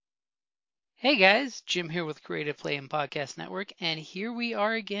Hey guys, Jim here with Creative Play and Podcast Network, and here we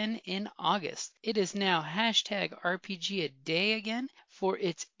are again in August. It is now hashtag RPG a day again for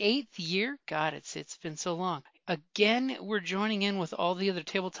its 8th year. God, it's been so long. Again, we're joining in with all the other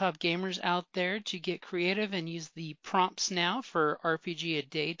tabletop gamers out there to get creative and use the prompts now for RPG a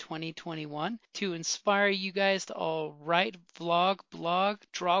Day 2021 to inspire you guys to all write, vlog, blog,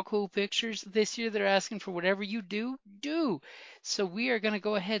 draw cool pictures. This year they're asking for whatever you do. So we are going to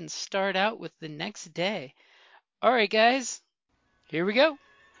go ahead and start out with the next day. All right, guys, here we go.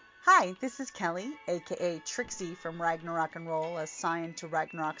 Hi, this is Kelly, aka Trixie from Ragnarok and Roll, assigned to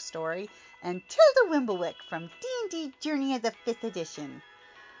Ragnarok Story, and Tilda Wimblewick from D&D Journey of the 5th Edition.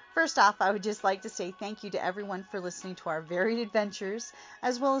 First off, I would just like to say thank you to everyone for listening to our varied adventures,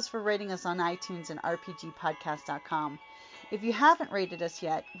 as well as for rating us on iTunes and RPGpodcast.com. If you haven't rated us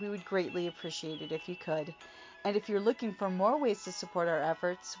yet, we would greatly appreciate it if you could. And if you're looking for more ways to support our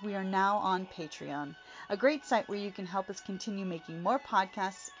efforts, we are now on Patreon, a great site where you can help us continue making more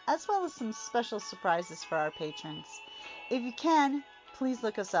podcasts, as well as some special surprises for our patrons. If you can, please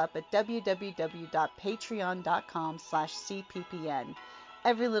look us up at www.patreon.com/cppn.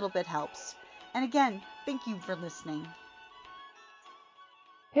 Every little bit helps. And again, thank you for listening.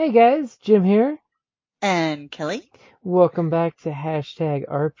 Hey guys, Jim here. And Kelly? Welcome back to hashtag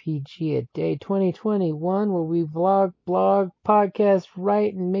RPG a Day 2021, where we vlog, blog, podcast,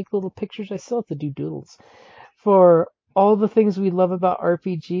 write, and make little pictures. I still have to do doodles for all the things we love about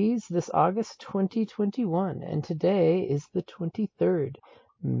RPGs this August 2021. And today is the 23rd,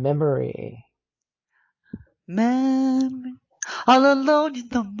 Memory. Memory, all alone in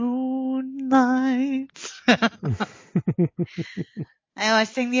the moonlight. I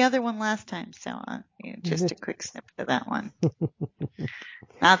sang the other one last time, so just a quick snippet of that one.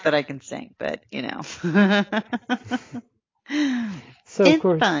 Not that I can sing, but So of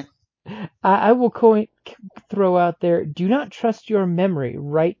course, fun. I will throw out there, do not trust your memory.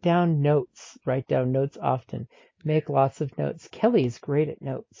 Write down notes. Write down notes often. Make lots of notes. Kelly is great at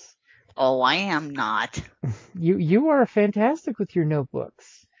notes. Oh, I am not. You are fantastic with your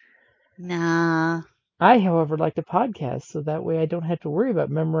notebooks. Nah. I, however, like to podcast, so that way I don't have to worry about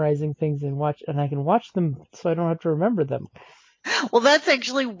memorizing things and I can watch them so I don't have to remember them. Well, that's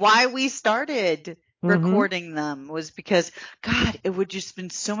actually why we started recording them, was because, God, it would just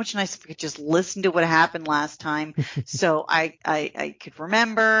been so much nice if we could just listen to what happened last time so I could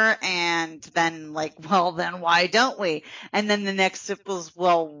remember, and then then why don't we? And then the next step was,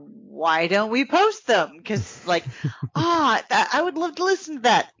 well, why don't we post them? Because I would love to listen to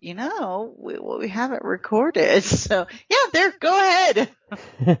that. We have it recorded. So yeah, go ahead.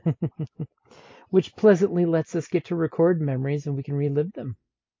 Which pleasantly lets us get to record memories and we can relive them.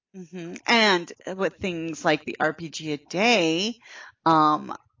 Mm-hmm. And with things like the RPG a Day,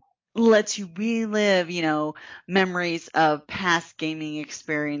 lets you relive, memories of past gaming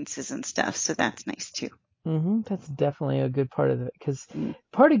experiences and stuff. So that's nice too. That's definitely a good part of it, because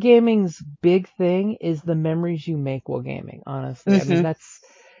part of gaming's big thing is the memories you make while gaming, honestly. I mean,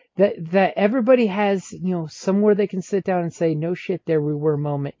 that everybody has, somewhere they can sit down and say, no shit, there we were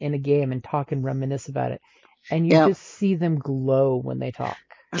moment in a game and talk and reminisce about it. And you just see them glow when they talk.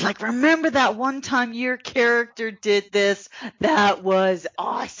 Like, remember that one time your character did this? That was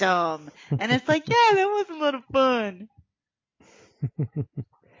awesome. And it's like, yeah, that was a lot of fun.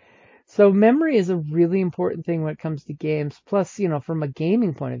 So memory is a really important thing when it comes to games. Plus, from a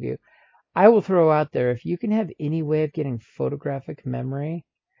gaming point of view, I will throw out there, if you can have any way of getting photographic memory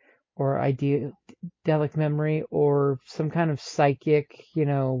or idyllic memory or some kind of psychic,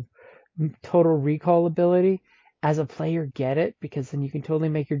 total recall ability, as a player, get it, because then you can totally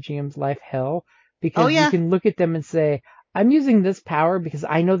make your GM's life hell, because you can look at them and say, I'm using this power because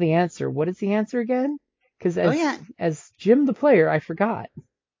I know the answer. What is the answer again? Because as Jim the player, I forgot.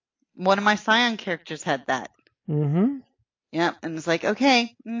 One of my Scion characters had that. Mm-hmm. Yep, and it's like,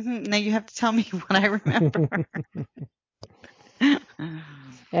 okay, now you have to tell me what I remember.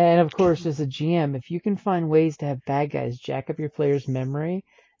 And of course, as a GM, if you can find ways to have bad guys jack up your player's memory,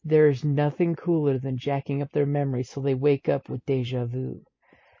 there's nothing cooler than jacking up their memory so they wake up with deja vu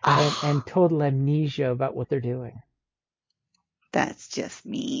and total amnesia about what they're doing. That's just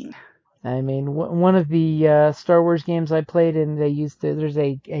mean. I mean, one of the Star Wars games I played in, there's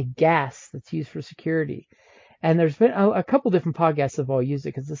a gas that's used for security. And there's been a couple different podcasts have all used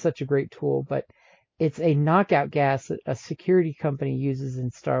it because it's such a great tool, but it's a knockout gas that a security company uses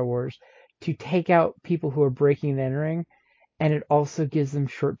in Star Wars to take out people who are breaking and entering, and it also gives them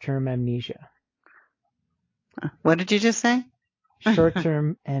short-term amnesia. What did you just say?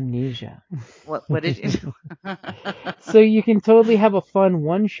 Short-term amnesia. What did you? So you can totally have a fun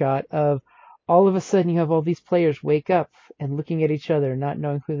one-shot of, all of a sudden you have all these players wake up and looking at each other, not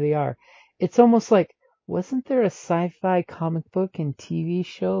knowing who they are. It's almost like, wasn't there a sci-fi comic book and TV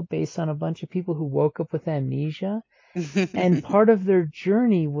show based on a bunch of people who woke up with amnesia? And part of their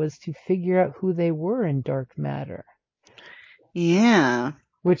journey was to figure out who they were in dark matter. Yeah.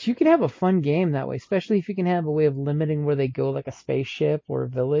 Which you can have a fun game that way, especially if you can have a way of limiting where they go, like a spaceship or a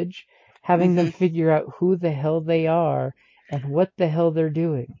village, having them figure out who the hell they are and what the hell they're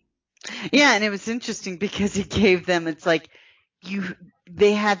doing. Yeah, and it was interesting because it gave them, it's like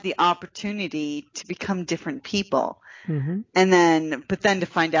they had the opportunity to become different people. Mm-hmm. But then to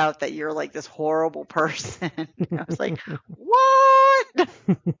find out that you're like this horrible person, I was like, what?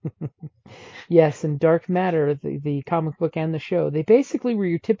 Yes, in Dark Matter, the comic book and the show, they basically were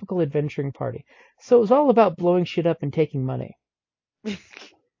your typical adventuring party. So it was all about blowing shit up and taking money.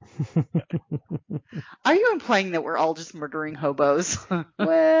 Are you implying that we're all just murdering hobos?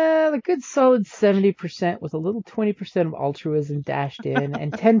 Well, a good solid 70% with a little 20% of altruism dashed in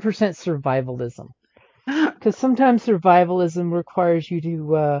and 10% survivalism. Because sometimes survivalism requires you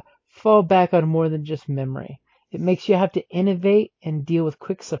to fall back on more than just memory. It makes you have to innovate and deal with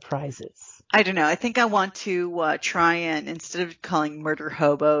quick surprises. I don't know. I think I want to try and, instead of calling murder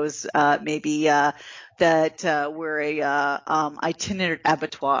hobos, maybe that we're a itinerant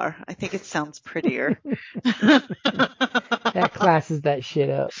abattoir. I think it sounds prettier. That classes that shit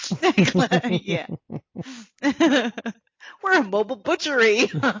up. Yeah. We're a mobile butchery.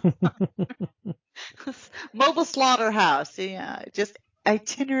 Mobile slaughterhouse. Yeah. Just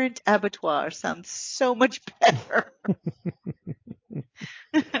itinerant abattoir sounds so much better.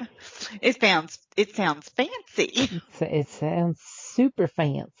 It sounds fancy. It sounds super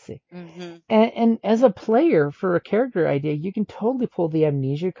fancy. Mm-hmm. And as a player, for a character idea, you can totally pull the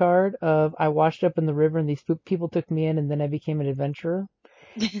amnesia card of I washed up in the river and these people took me in and then I became an adventurer.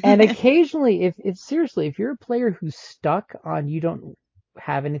 And occasionally, if you're a player who's stuck on you don't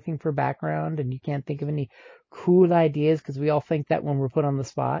have anything for background and you can't think of any cool ideas, because we all think that when we're put on the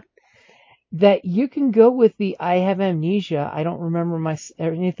spot, that you can go with the I have amnesia, I don't remember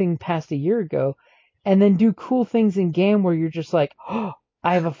anything past a year ago, and then do cool things in game where you're just like, oh,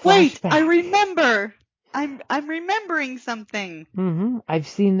 I have a flashback. Wait, I remember. I'm remembering something. I've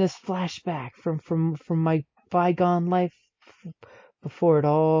seen this flashback from my bygone life before it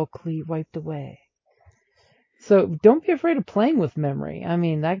all wiped away. So don't be afraid of playing with memory. I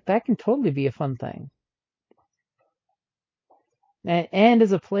mean, that can totally be a fun thing. And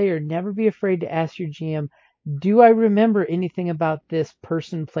as a player, never be afraid to ask your GM, do I remember anything about this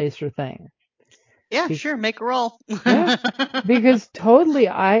person, place, or thing? Yeah, sure, make a roll. Yeah, because totally,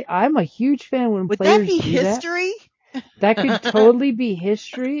 I'm a huge fan when Would players that be do history? That could totally be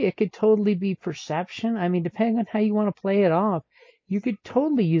history. It could totally be perception. I mean, depending on how you want to play it off, you could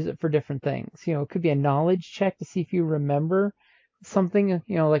totally use it for different things. You know, it could be a knowledge check to see if you remember something,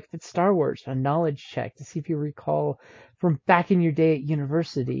 you know, like if it's Star Wars, a knowledge check to see if you recall from back in your day at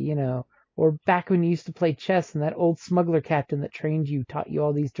university, you know, or back when you used to play chess and that old smuggler captain that trained you taught you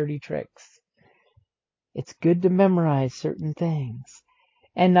all these dirty tricks. It's good to memorize certain things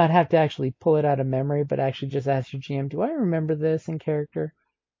and not have to actually pull it out of memory, but actually just ask your GM, do I remember this in character?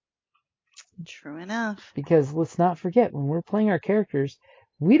 True enough. Because let's not forget, when we're playing our characters,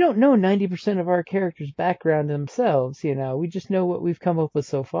 we don't know 90% of our characters' background themselves, you know. We just know what we've come up with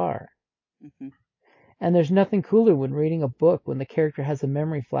so far. Mm-hmm. And there's nothing cooler when reading a book when the character has a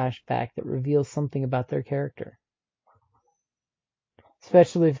memory flashback that reveals something about their character.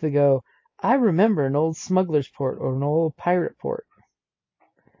 Especially if they go, I remember an old smuggler's port or an old pirate port.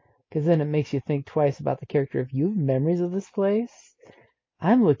 Because then it makes you think twice about the character. If you have memories of this place,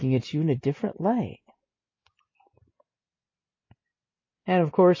 I'm looking at you in a different light. And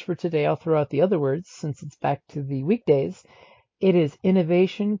of course, for today, I'll throw out the other words since it's back to the weekdays. It is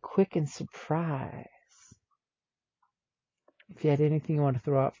innovation, quick, and surprise. If you had anything you want to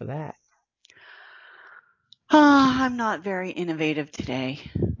throw out for that. I'm not very innovative today.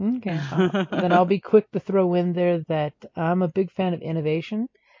 Okay. Then I'll be quick to throw in there that I'm a big fan of innovation.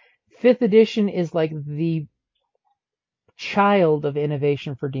 5th edition is like the child of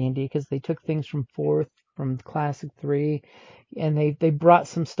innovation for D&D because they took things from 4th, from Classic 3, and they brought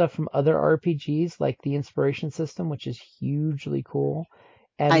some stuff from other RPGs like the Inspiration System, which is hugely cool.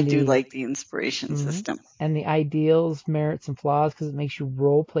 And I do like the Inspiration System. And the ideals, merits, and flaws because it makes you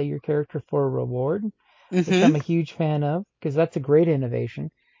role play your character for a reward, which I'm a huge fan of because that's a great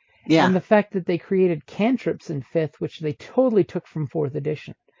innovation. Yeah. And the fact that they created cantrips in 5th, which they totally took from 4th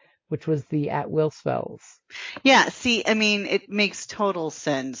edition, which was the at-will spells. Yeah, see, I mean, it makes total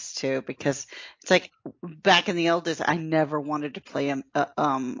sense too, because it's like back in the old days, I never wanted to play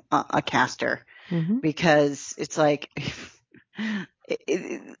a caster Mm-hmm. because it's like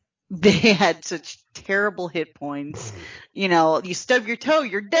they had such terrible hit points. You stub your toe,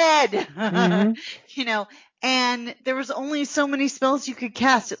 you're dead. Mm-hmm. And there was only so many spells you could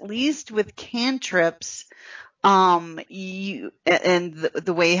cast, at least with cantrips. The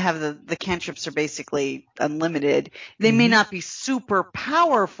way you have the cantrips are basically unlimited. They may Mm-hmm. not be super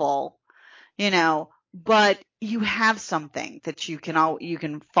powerful, but you have something that you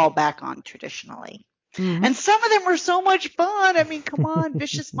can fall back on traditionally. Mm-hmm. And some of them were so much fun. I mean, come on,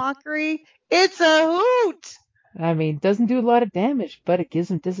 Vicious Mockery. It's a hoot. I mean, doesn't do a lot of damage, but it gives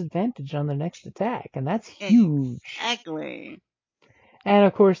them disadvantage on their next attack, and that's huge. Exactly. And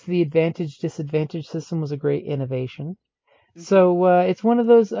of course, the advantage-disadvantage system was a great innovation. Mhm. So it's one of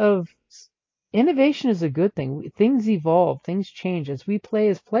those of innovation is a good thing. Things evolve, things change. As we play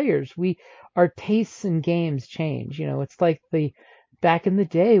as players, our tastes in games change. It's like back in the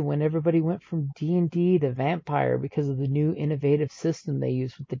day when everybody went from D&D to Vampire because of the new innovative system they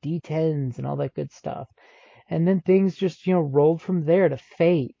used with the D10s and all that good stuff. And then things just, rolled from there to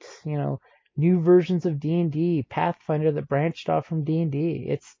Fate, new versions of D&D, Pathfinder that branched off from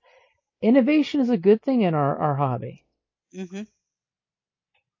D&D. Innovation is a good thing in our hobby. Mhm.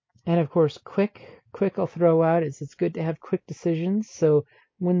 And of course, quick I'll throw out is it's good to have quick decisions. So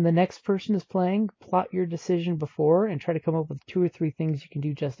when the next person is playing, plot your decision before and try to come up with 2 or 3 things you can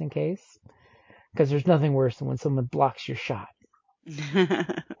do just in case. Because there's nothing worse than when someone blocks your shot.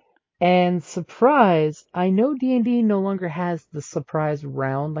 And surprise, I know D&D no longer has the surprise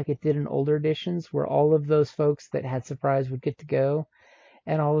round like it did in older editions where all of those folks that had surprise would get to go.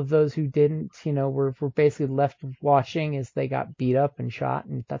 And all of those who didn't, were basically left watching as they got beat up and shot.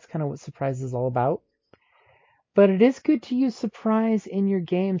 And that's kind of what surprise is all about. But it is good to use surprise in your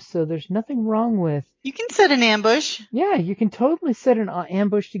game, so there's nothing wrong with. You can set an ambush. Yeah, you can totally set an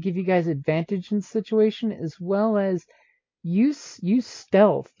ambush to give you guys advantage in the situation, as well as use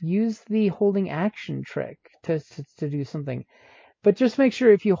stealth, use the holding action trick to do something. But just make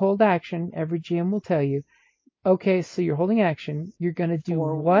sure if you hold action, every GM will tell you, okay, so you're holding action, you're gonna do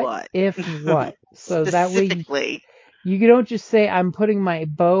For what what? if what. So that way Specifically. you don't just say, I'm putting my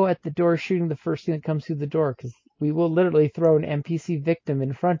bow at the door shooting the first thing that comes through the door, because we will literally throw an NPC victim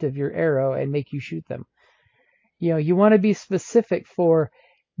in front of your arrow and make you shoot them. You want to be specific for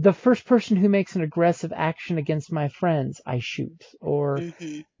the first person who makes an aggressive action against my friends, I shoot. Or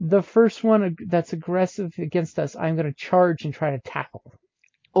Mhm. the first one that's aggressive against us, I'm going to charge and try to tackle.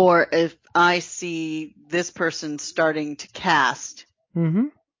 Or if I see this person starting to cast, Mm-hmm.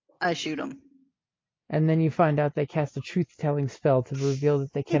 I shoot them. And then you find out they cast a truth-telling spell to reveal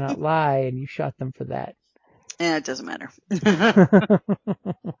that they cannot lie, and you shot them for that. Yeah, it doesn't matter.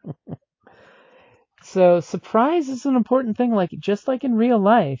 So surprise is an important thing, just like in real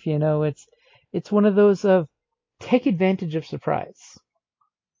life, it's one of those of take advantage of surprise.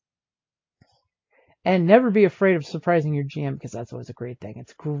 And never be afraid of surprising your GM, because that's always a great thing.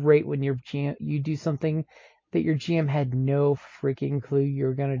 It's great when you do something that your GM had no freaking clue you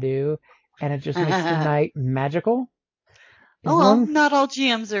were gonna do, and it just makes the night magical. Not all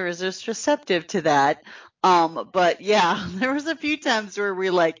GMs are as receptive to that. But yeah, there was a few times where we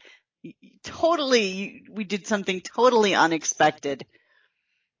we did something totally unexpected.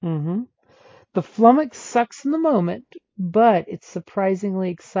 Mm-hmm. The flummox sucks in the moment, but it's surprisingly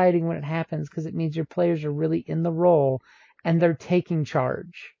exciting when it happens because it means your players are really in the role and they're taking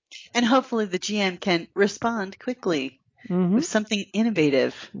charge. And hopefully the GM can respond quickly with something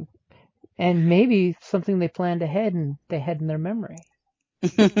innovative. And maybe something they planned ahead and they had in their memory.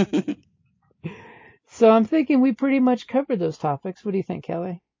 So I'm thinking we pretty much covered those topics. What do you think,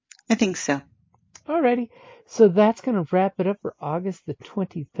 Kelly? I think so. Alrighty. So that's going to wrap it up for August the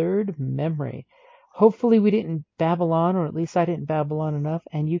 23rd memory. Hopefully we didn't babble on, or at least I didn't babble on enough,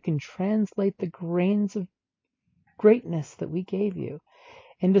 and you can translate the grains of greatness that we gave you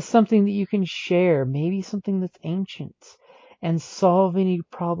into something that you can share, maybe something that's ancient, and solve any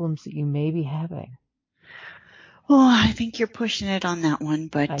problems that you may be having. Well, I think you're pushing it on that one,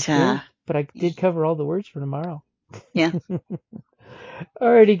 but I did cover all the words for tomorrow. Yeah.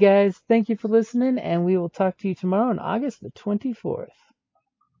 Alrighty, guys. Thank you for listening, and we will talk to you tomorrow on August the 24th.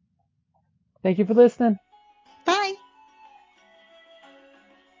 Thank you for listening. Bye.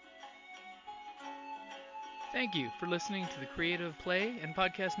 Thank you for listening to the Creative Play and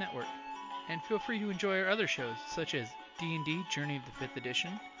Podcast Network. And feel free to enjoy our other shows, such as D&D Journey of the 5th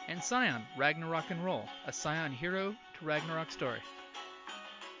Edition and Scion Ragnarok and Roll, a Scion hero to Ragnarok story.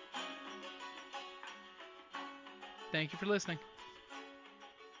 Thank you for listening.